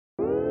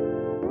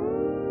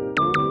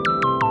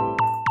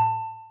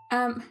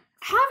Have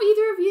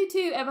either of you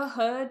two ever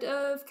heard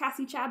of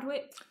Cassie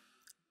Chadwick?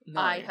 No.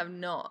 I have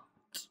not.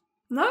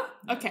 No?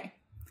 Okay.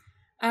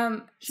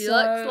 She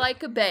looks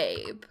like a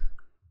babe.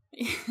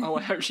 Oh,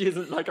 I hope she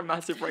isn't like a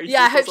massive racist.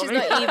 Yeah, I hope or she's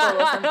not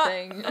evil or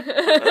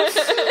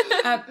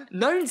something.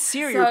 Known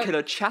serial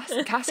killer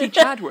Cassie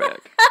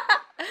Chadwick.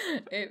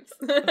 Oops.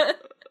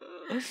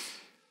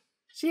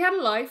 She had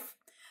a life.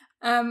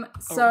 Oh,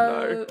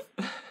 no.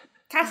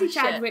 Cassie shit.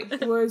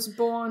 Chadwick was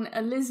born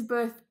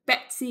Elizabeth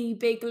Betsy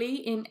Bigley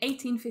in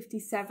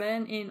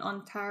 1857 in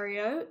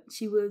Ontario.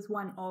 She was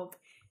one of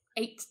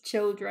 8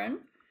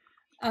 children.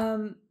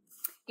 In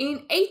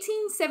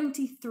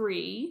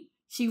 1873,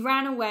 she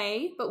ran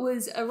away but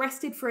was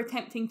arrested for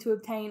attempting to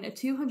obtain a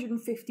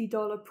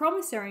 $250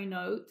 promissory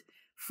note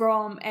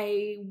from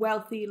a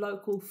wealthy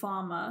local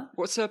farmer.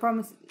 What's a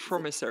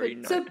promissory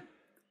note? So,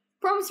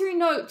 promissory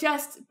note,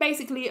 just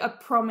basically a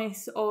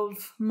promise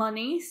of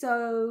money.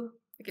 So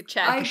Like a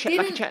check. I didn't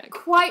like a check.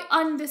 quite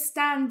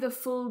understand the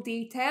full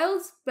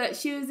details, but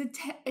she was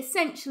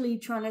essentially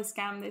trying to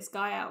scam this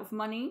guy out of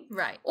money.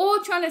 Right. Or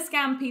trying to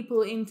scam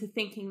people into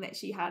thinking that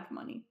she had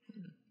money.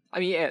 I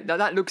mean, yeah,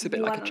 that looks a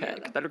bit like One a or the check.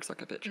 other. That looks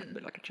like a bit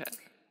like a check.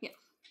 Yeah.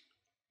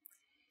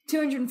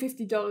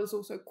 $250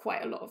 also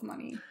quite a lot of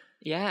money.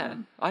 Yeah,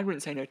 I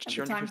wouldn't say no to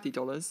the time.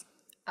 $250.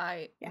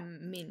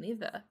 Me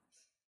neither.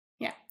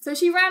 Yeah. So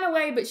she ran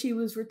away, but she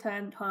was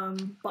returned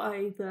home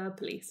by the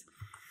police.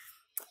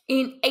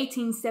 In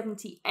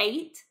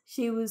 1878,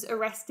 she was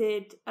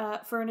arrested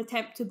for an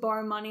attempt to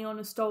borrow money on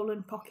a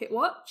stolen pocket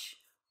watch.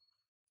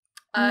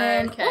 And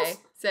then Okay.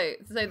 So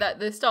that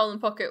the stolen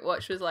pocket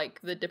watch was like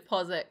the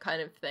deposit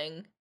kind of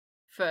thing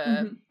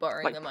for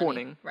borrowing Like the money.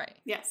 pawning. Right.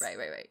 Yes. Right.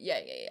 Yeah.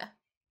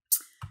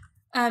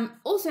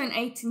 Also in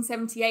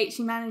 1878,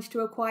 she managed to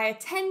acquire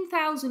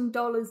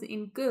 $10,000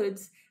 in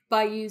goods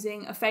by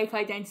using a fake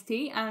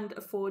identity and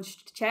a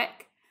forged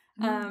check.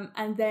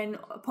 And then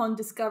upon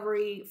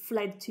discovery,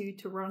 fled to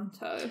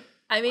Toronto.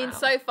 I mean, Wow.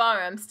 so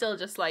far I'm still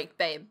just like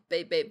babe.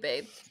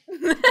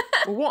 Well,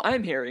 what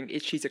I'm hearing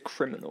is she's a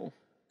criminal.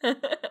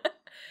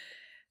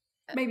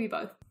 Maybe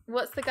both.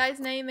 What's the guy's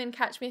name in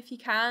Catch Me If You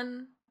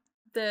Can?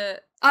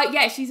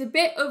 Yeah, she's a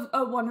bit of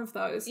one of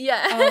those.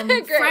 Yeah,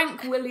 great.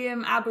 Frank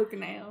William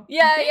Abagnale.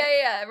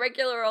 Yeah.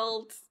 Regular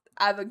old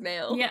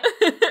Abagnale. Yeah.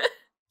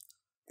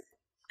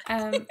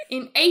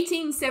 In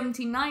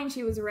 1879,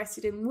 she was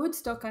arrested in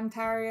Woodstock,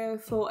 Ontario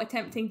for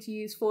attempting to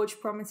use forged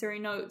promissory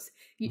notes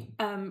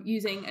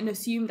using an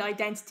assumed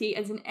identity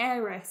as an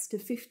heiress to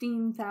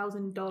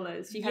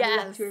 $15,000. She had a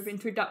letter of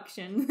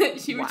introduction that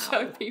she would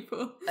show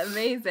people.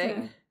 Amazing.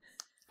 Yeah.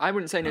 I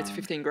wouldn't say no to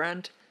 15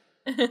 grand.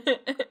 And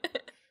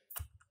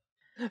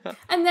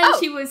then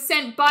she was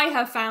sent by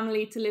her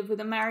family to live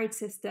with a married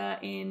sister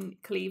in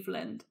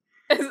Cleveland.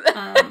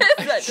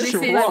 This is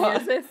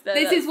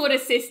what a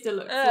sister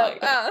looks like.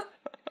 Oh.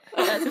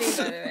 That's me,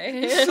 by the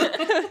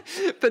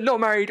way. But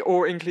not married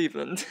or in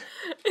Cleveland.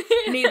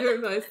 Neither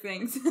of those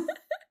things.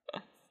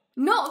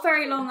 Not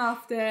very long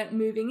after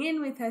moving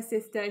in with her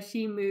sister,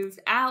 she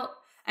moved out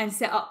and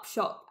set up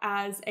shop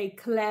as a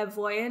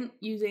clairvoyant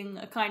using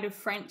a kind of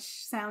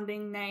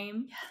French-sounding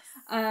name.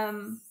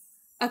 Yes.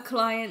 A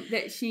client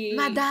that she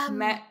Madame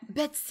met.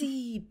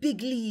 Betsy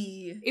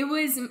Bigley. It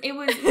was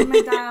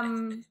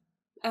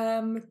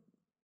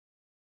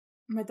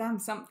Madame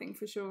something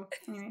for sure.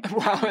 Anyway.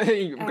 Wow,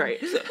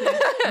 great.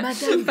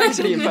 Madame Thanks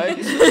for the info.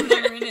 I've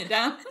never written it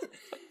down.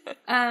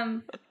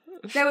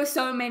 There were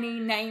so many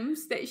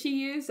names that she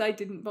used, I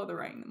didn't bother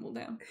writing them all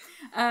down.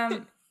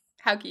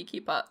 How can you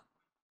keep up?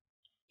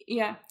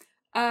 Yeah.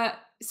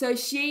 So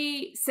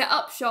she set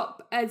up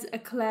shop as a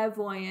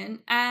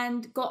clairvoyant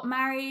and got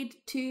married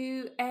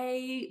to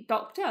a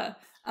doctor.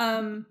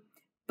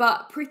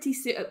 But pretty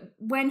soon,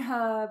 when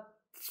her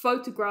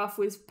photograph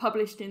was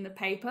published in the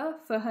paper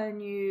for her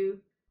new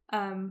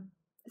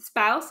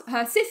spouse,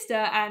 her sister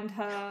and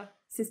her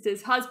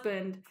sister's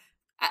husband,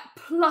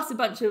 plus a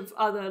bunch of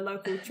other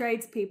local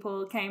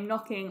tradespeople came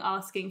knocking,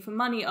 asking for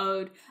money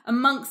owed.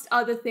 Amongst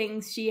other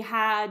things, she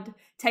had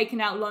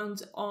taken out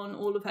loans on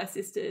all of her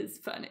sister's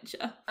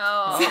furniture.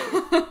 Oh,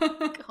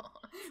 God.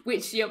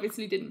 Which she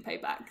obviously didn't pay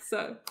back,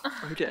 so...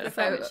 Okay. The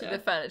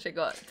furniture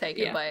got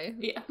taken by...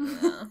 Yeah.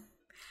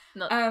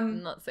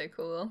 Not so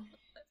cool.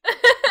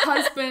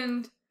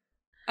 Husband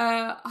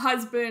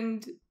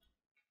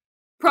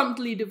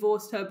promptly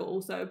divorced her, but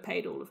also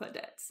paid all of her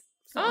debts.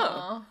 So,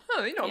 Oh,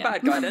 you're not a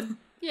bad guy then.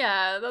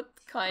 Yeah,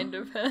 that's kind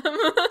of him.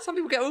 Some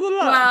people get all the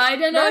luck. well, I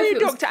don't know No, if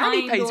it was Dr.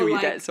 Annie kind pays or all your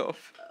like debts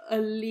off. a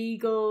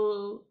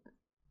legal...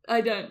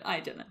 I don't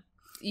know.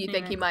 You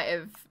think he might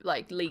have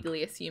like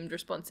legally assumed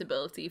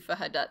responsibility for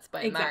her debts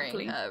by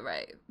Exactly. marrying her,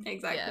 right?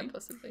 Exactly. Yeah,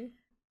 possibly.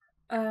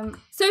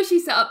 So she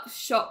set up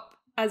shop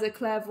as a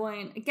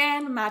clairvoyant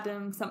again,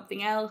 Madame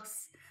something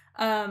else.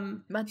 She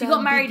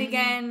got married Bigley.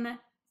 again.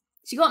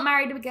 She got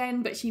married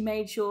again, but she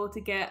made sure to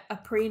get a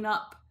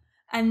prenup.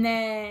 And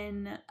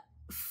then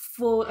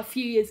for a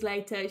few years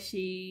later,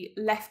 she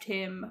left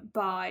him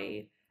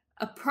by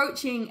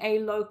approaching a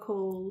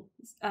local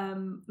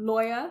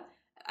lawyer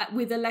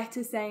with a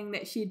letter saying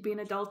that she'd been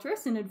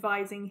adulterous and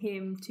advising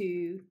him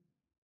to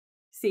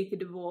seek a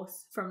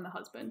divorce from the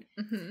husband.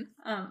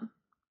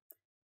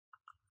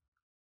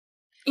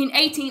 In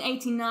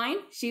 1889,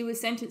 she was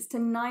sentenced to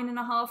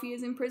 9.5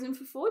 years in prison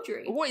for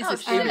forgery. What is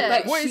this shit.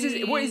 image?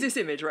 What is this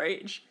image,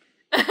 Rach?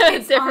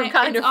 It's different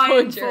kind of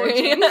forgery.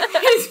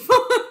 It's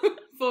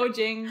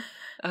forging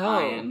Oh,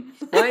 iron.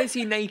 why is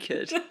he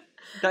naked?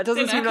 That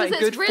doesn't seem like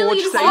good It's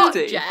really forge hot,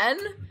 safety. Jen.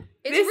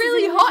 It's This is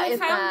really in hot which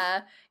in I found-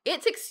 there.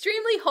 It's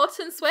extremely hot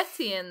and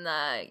sweaty in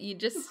there. You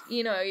just,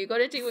 you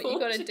gotta do what you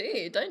gotta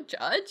do. Don't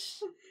judge.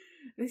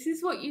 This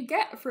is what you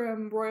get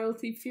from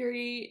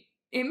royalty-free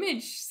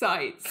image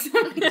sites.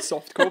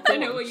 Softcore I don't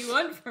know porn. what you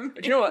want from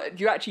me. Do you know what?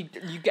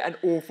 You get an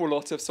awful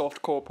lot of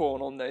softcore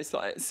porn on those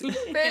sites.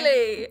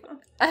 Really?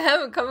 I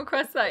haven't come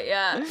across that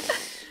yet.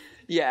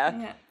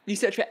 Yeah. You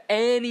search for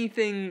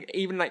anything,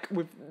 even like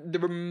with the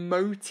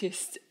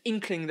remotest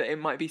inkling that it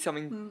might be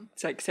something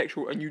like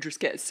sexual, and you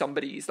just get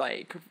somebody's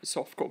like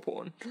softcore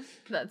porn.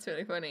 That's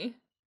really funny.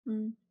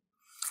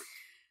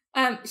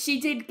 She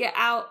did get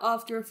out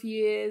after a few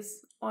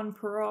years on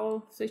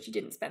parole, so she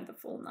didn't spend the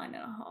full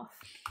 9.5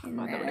 in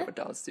No there. one ever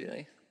does, do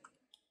they?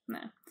 No.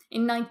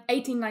 In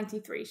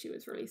 1893, she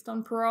was released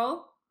on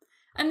parole,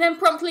 and then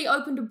promptly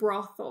opened a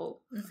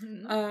brothel.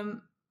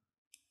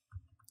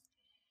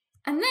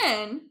 And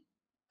then,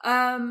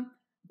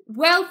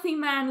 wealthy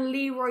man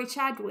Leroy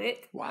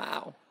Chadwick.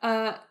 Wow.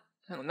 Hang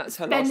on, that's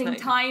her last name.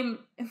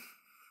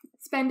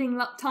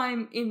 Spending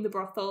time in the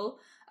brothel.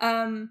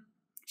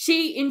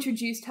 She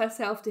introduced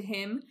herself to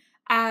him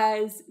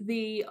as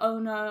the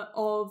owner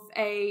of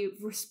a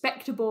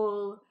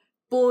respectable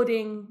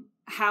boarding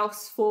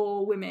house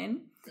for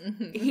women.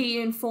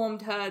 He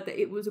informed her that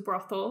it was a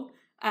brothel,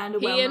 and a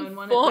well-known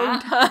one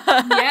at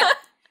that. Yep.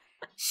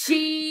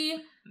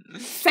 She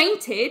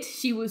fainted.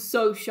 She was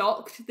so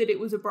shocked that it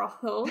was a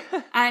brothel,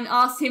 and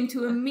asked him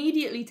to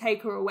immediately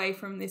take her away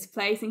from this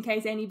place in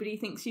case anybody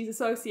thinks she's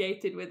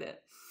associated with it.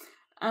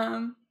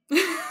 And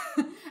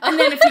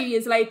then a few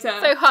years later,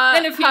 they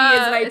got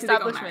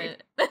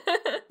married.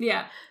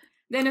 Yeah.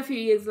 Then a few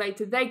years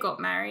later, they got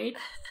married.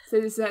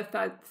 So this is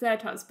her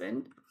third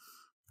husband.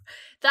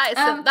 That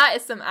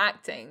is some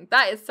acting.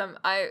 That is some.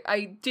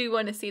 I do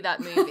want to see that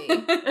movie.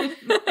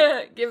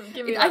 give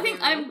me. That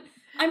movie.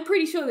 I'm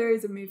pretty sure there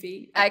is a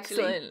movie.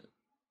 Actually.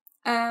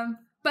 Excellent.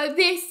 But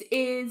this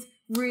is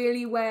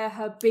really where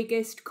her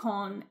biggest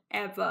con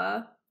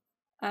ever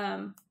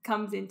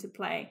comes into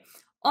play.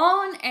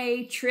 On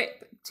a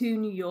trip to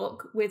New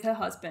York with her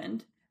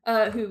husband,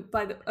 who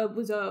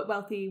was a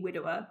wealthy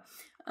widower,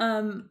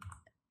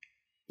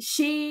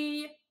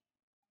 she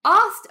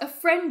asked a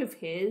friend of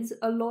his,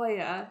 a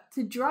lawyer,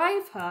 to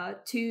drive her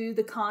to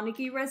the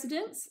Carnegie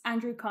residence,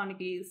 Andrew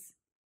Carnegie's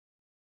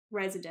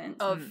residence.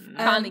 Of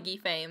Carnegie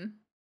fame.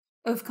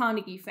 Of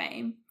Carnegie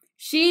fame.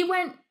 She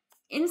went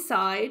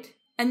inside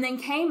and then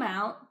came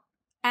out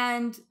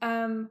and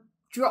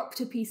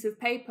dropped a piece of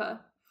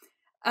paper.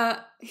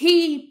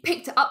 He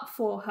picked it up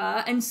for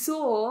her and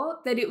saw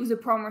that it was a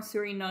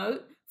promissory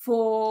note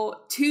for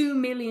 $2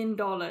 million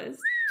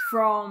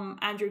from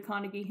Andrew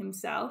Carnegie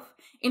himself.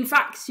 In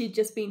fact, she'd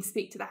just been to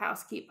speak to the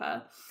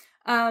housekeeper.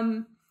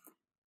 But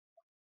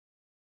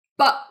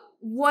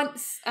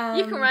once...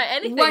 you can write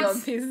anything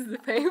on pieces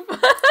of paper.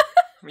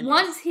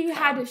 Once he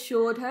had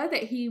assured her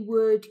that he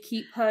would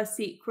keep her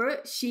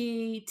secret,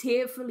 she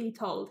tearfully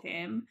told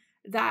him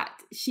that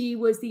she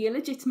was the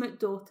illegitimate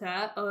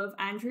daughter of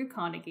Andrew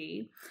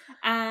Carnegie,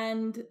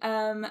 and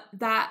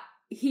that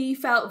he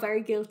felt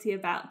very guilty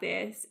about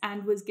this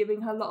and was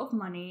giving her a lot of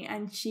money,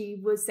 and she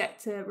was set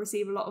to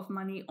receive a lot of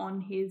money on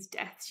his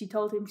death. She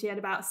told him she had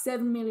about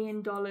 $7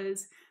 million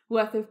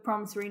worth of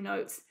promissory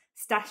notes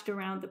stashed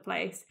around the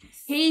place.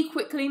 He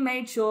quickly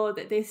made sure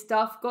that this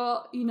stuff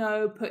got,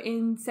 put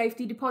in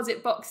safety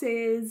deposit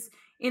boxes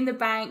in the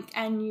bank,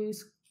 and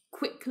news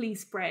quickly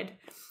spread.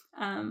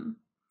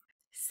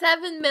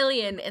 7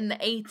 million in the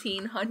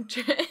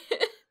 1800s.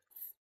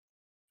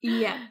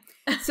 Yeah.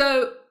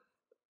 So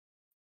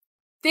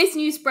this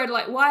news spread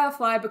like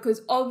wildfire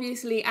because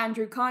obviously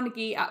Andrew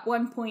Carnegie, at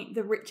one point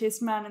the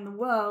richest man in the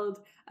world,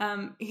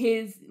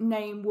 his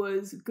name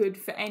was good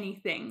for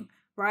anything,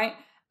 right?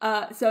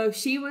 So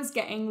she was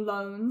getting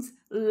loans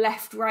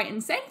left, right,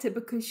 and centre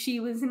because she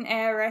was an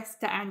heiress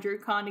to Andrew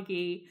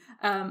Carnegie.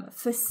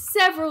 For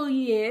several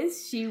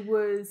years, she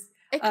was.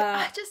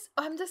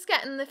 I'm just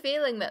getting the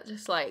feeling that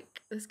just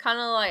like this kind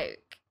of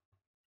like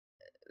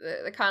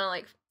the kind of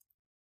like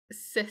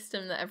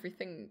system that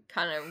everything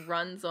kind of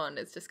runs on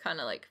is just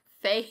kind of like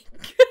fake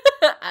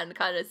and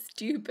kind of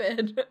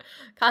stupid,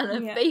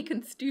 fake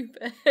and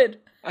stupid.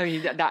 I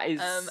mean that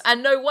is,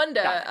 and no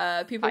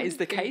wonder people that is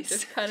the case.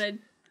 Just kind of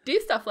do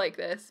stuff like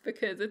this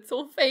because it's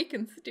all fake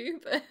and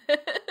stupid.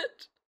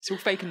 It's all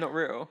fake and not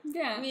real.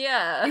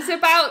 Yeah. It's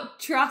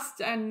about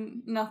trust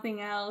and nothing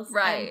else.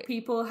 Right. And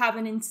people have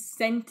an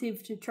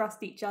incentive to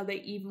trust each other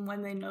even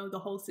when they know the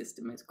whole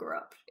system is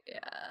corrupt. Yeah.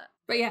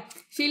 But yeah,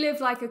 she lived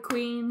like a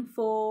queen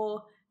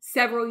for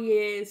several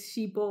years.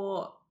 She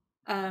bought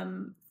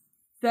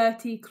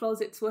 30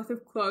 closets worth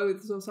of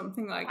clothes or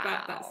something like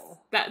that.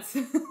 That's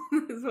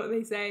that's what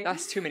they say.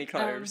 That's too many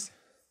clothes.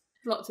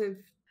 Lots of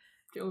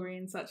jewelry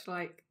and such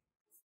like.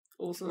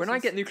 All sorts when I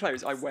get new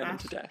clothes, I stash. wear them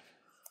to death.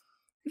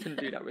 Couldn't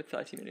do that with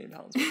 £30 million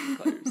worth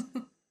of clothes.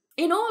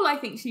 In all, I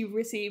think she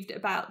received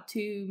about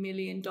 $2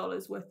 million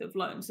worth of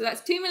loans. So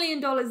that's $2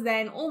 million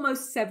then,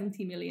 almost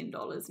 $70 million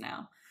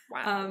now.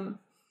 Wow.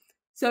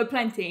 So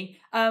plenty.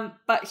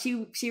 But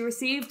she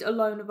received a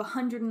loan of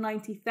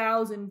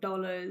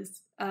 $190,000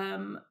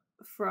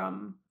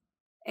 from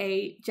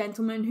a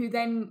gentleman who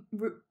then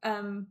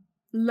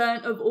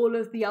learned of all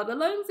of the other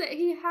loans that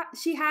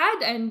she had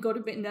and got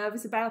a bit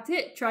nervous about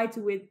it. Tried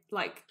to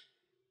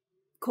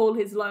call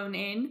his loan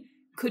in,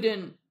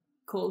 couldn't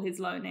call his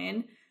loan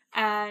in.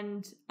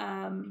 And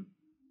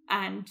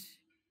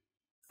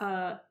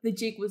the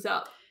jig was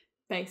up,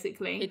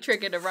 basically. It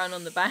triggered a run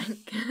on the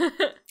bank.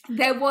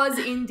 There was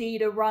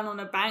indeed a run on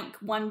a bank.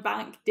 One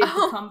bank did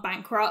become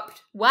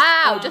bankrupt.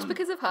 Wow, just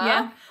because of her?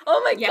 Yeah.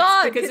 Oh my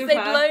god, because they'd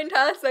her. loaned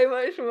her so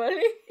much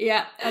money.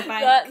 Yeah, a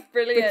bank That's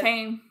brilliant.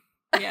 became...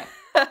 Yeah.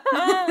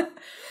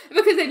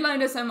 Because they'd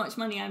loaned her so much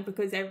money and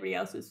because everybody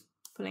else was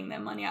pulling their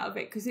money out of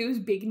it, because it was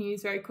big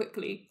news very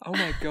quickly. Oh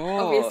my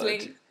god.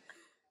 Obviously,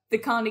 the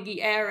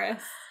Carnegie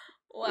heiress.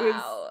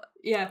 Wow.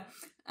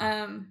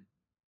 One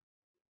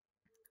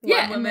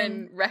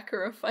woman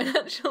wrecker of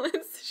financial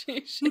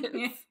institutions.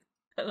 Yeah.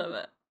 I love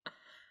it.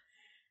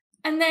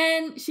 And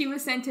then she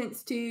was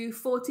sentenced to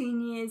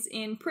 14 years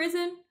in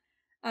prison.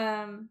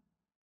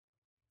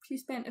 She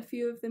spent a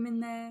few of them in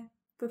there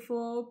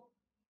before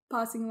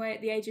passing away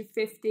at the age of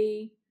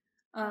 50.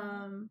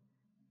 One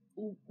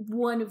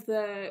of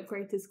the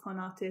greatest con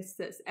artists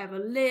that's ever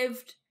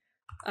lived,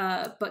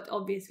 but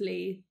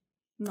obviously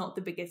not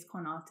the biggest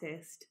con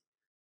artist,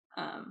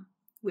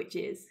 which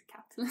is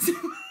capitalism.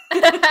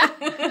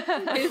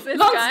 Who's this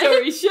Long guy?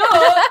 story short,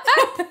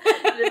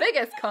 the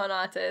biggest con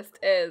artist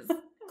is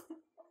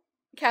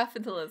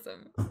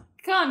capitalism.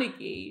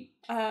 Carnegie.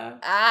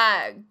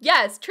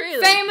 Yes,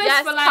 truly. Famous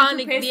yes,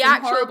 philanthropist the and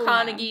actual horrible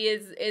Carnegie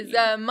is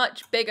a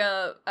much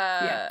bigger,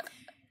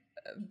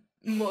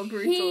 more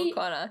brutal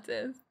con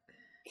artist.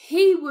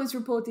 He was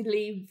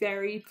reportedly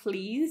very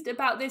pleased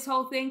about this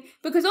whole thing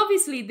because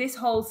obviously this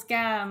whole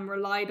scam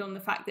relied on the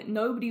fact that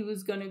nobody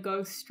was going to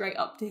go straight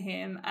up to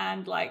him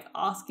and like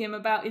ask him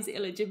about his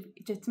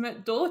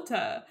illegitimate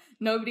daughter.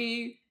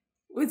 Nobody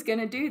was going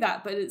to do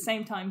that, but at the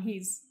same time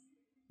he's,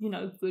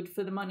 good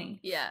for the money.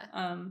 Yeah.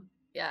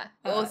 Yeah.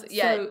 Also,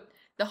 so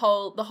the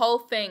whole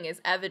thing is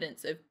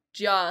evidence of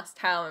just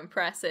how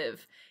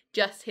impressive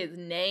just his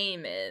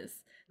name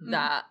is,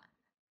 that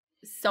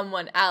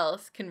someone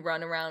else can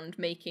run around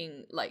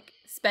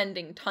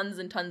spending tons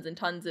and tons and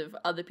tons of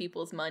other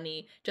people's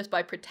money just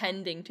by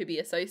pretending to be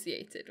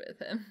associated with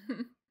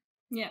him.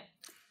 Yeah.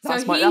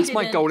 That's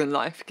my goal in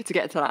life, to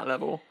get to that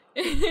level.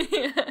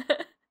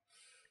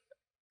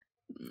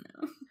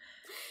 No.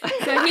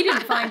 So he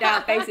didn't find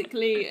out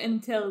basically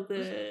until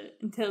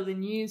the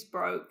news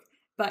broke,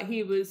 but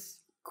he was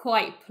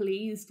quite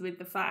pleased with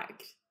the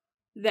fact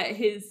that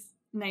his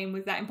name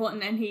was that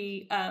important, and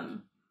he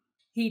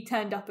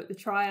turned up at the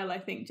trial, I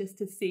think, just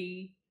to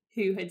see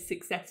who had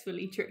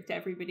successfully tricked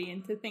everybody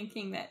into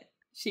thinking that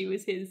she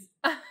was his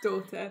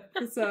daughter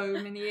for so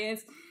many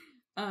years.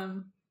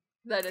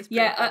 That is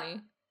pretty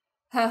funny.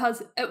 Her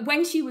husband,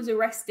 when she was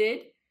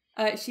arrested,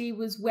 she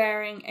was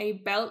wearing a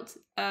belt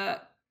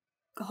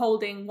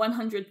holding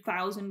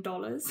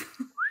 $100,000.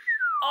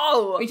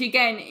 Oh! Which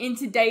again, in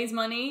today's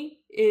money,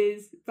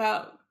 is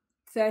about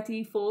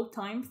 34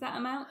 times that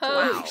amount.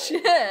 Holy Wow.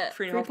 shit!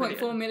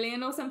 3.4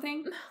 million or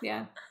something.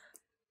 Yeah.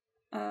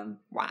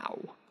 Wow.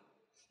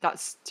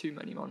 That's too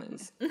many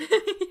monies.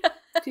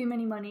 Too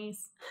many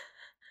monies.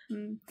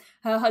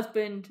 Her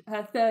husband,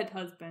 her third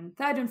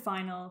and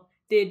final,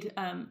 did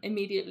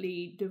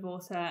immediately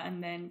divorce her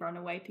and then run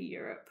away to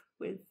Europe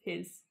with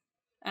his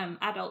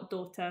adult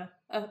daughter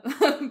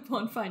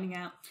upon finding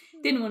out.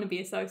 Didn't want to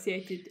be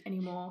associated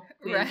anymore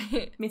with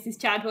Mrs.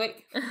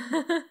 Chadwick.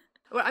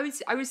 Well,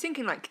 I was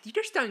thinking, you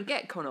just don't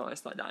get con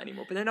artists like that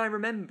anymore. But then I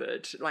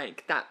remembered,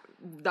 that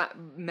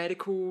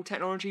medical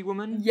technology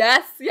woman.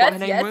 Yes.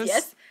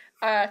 Theranos.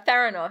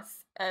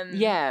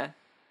 Yeah.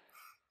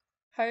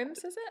 Holmes,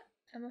 is it?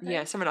 Emma Holmes?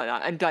 Yeah, something like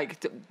that. And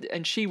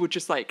and she would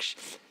just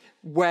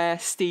wear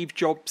Steve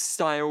Jobs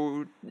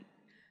style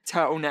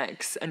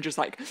turtlenecks and just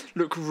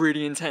look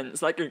really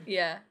intense.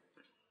 Yeah.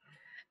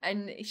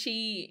 And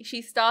she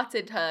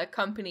started her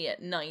company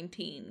at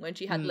 19 when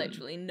she had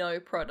literally no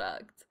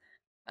product.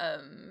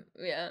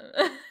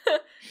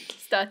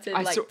 Started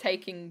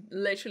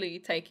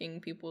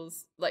taking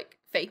people's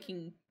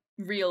faking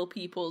real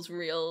people's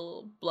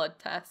real blood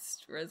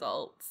test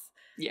results.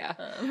 Yeah.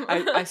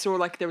 I saw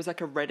there was a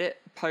Reddit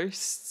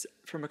post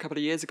from a couple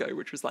of years ago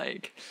which was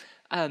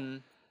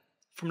from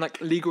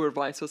legal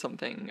advice or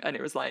something, and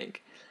it was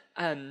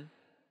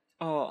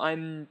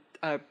I'm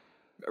a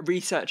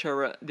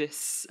researcher at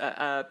this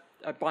a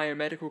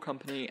biomedical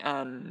company,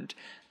 and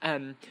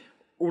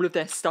all of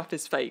their stuff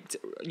is faked.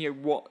 You know,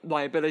 what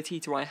liability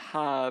do I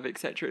have,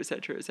 etc.,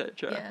 etc.,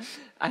 etc. Yeah.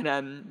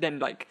 And then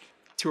like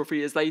 2 or 3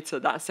 years later,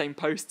 that same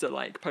poster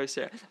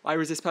posted, I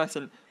was this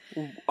person.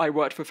 I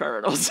worked for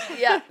Theranos.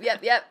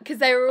 Yep. Because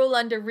they were all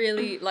under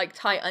really like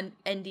tight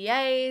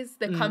NDAs.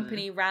 The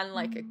company ran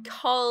like a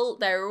cult.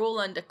 They were all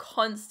under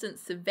constant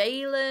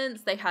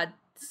surveillance. They had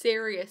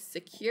serious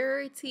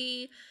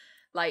security.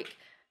 Like,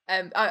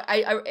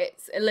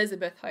 it's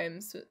Elizabeth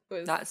Holmes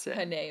was That's it.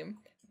 her name.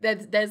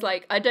 There's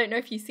like, I don't know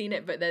if you've seen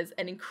it, but there's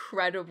an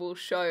incredible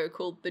show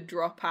called The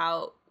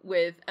Dropout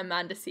with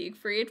Amanda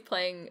Seyfried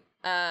playing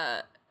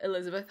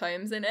Elizabeth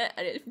Holmes in it,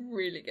 and it's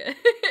really good.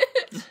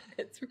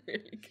 It's a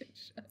really good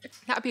show.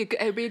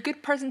 It'd be a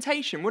good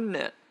presentation, wouldn't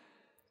it?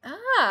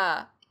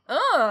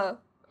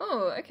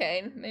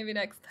 Okay, maybe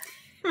next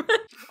time.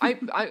 I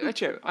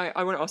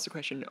want to ask the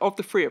question, of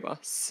the 3 of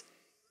us,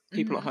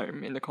 people at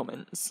home in the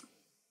comments,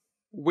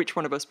 which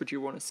one of us would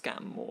you want to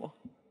scam more?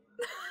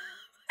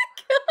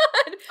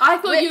 God. I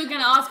thought you were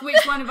going to ask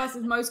which one of us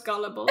is most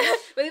gullible. But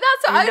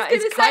that's what I was going to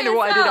say. It's kind of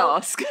what I did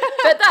ask.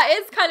 But that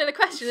is kind of the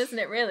question, isn't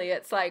it, really?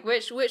 It's like,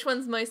 which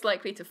one's most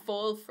likely to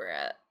fall for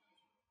it?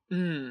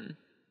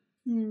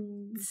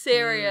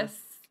 Serious,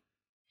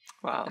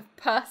 wow,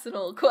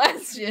 personal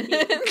question.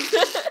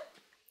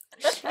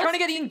 Trying to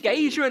get the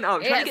engagement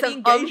up. Trying to get the some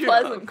engagement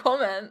unpleasant up.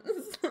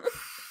 comments.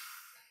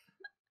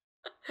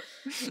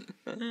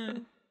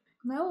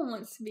 No one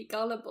wants to be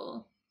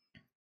gullible.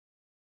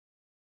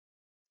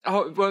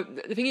 Oh, well,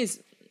 the thing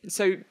is,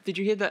 so did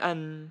you hear that?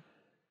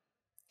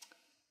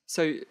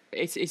 So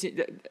is it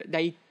that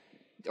they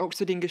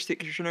Oxford English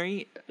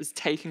Dictionary has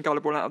taken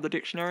gullible out of the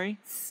dictionary?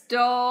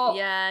 Stop.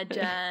 Yeah,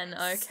 Jen.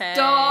 Okay.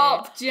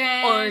 Stop,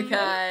 Jen.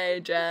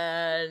 Okay,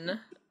 Jen.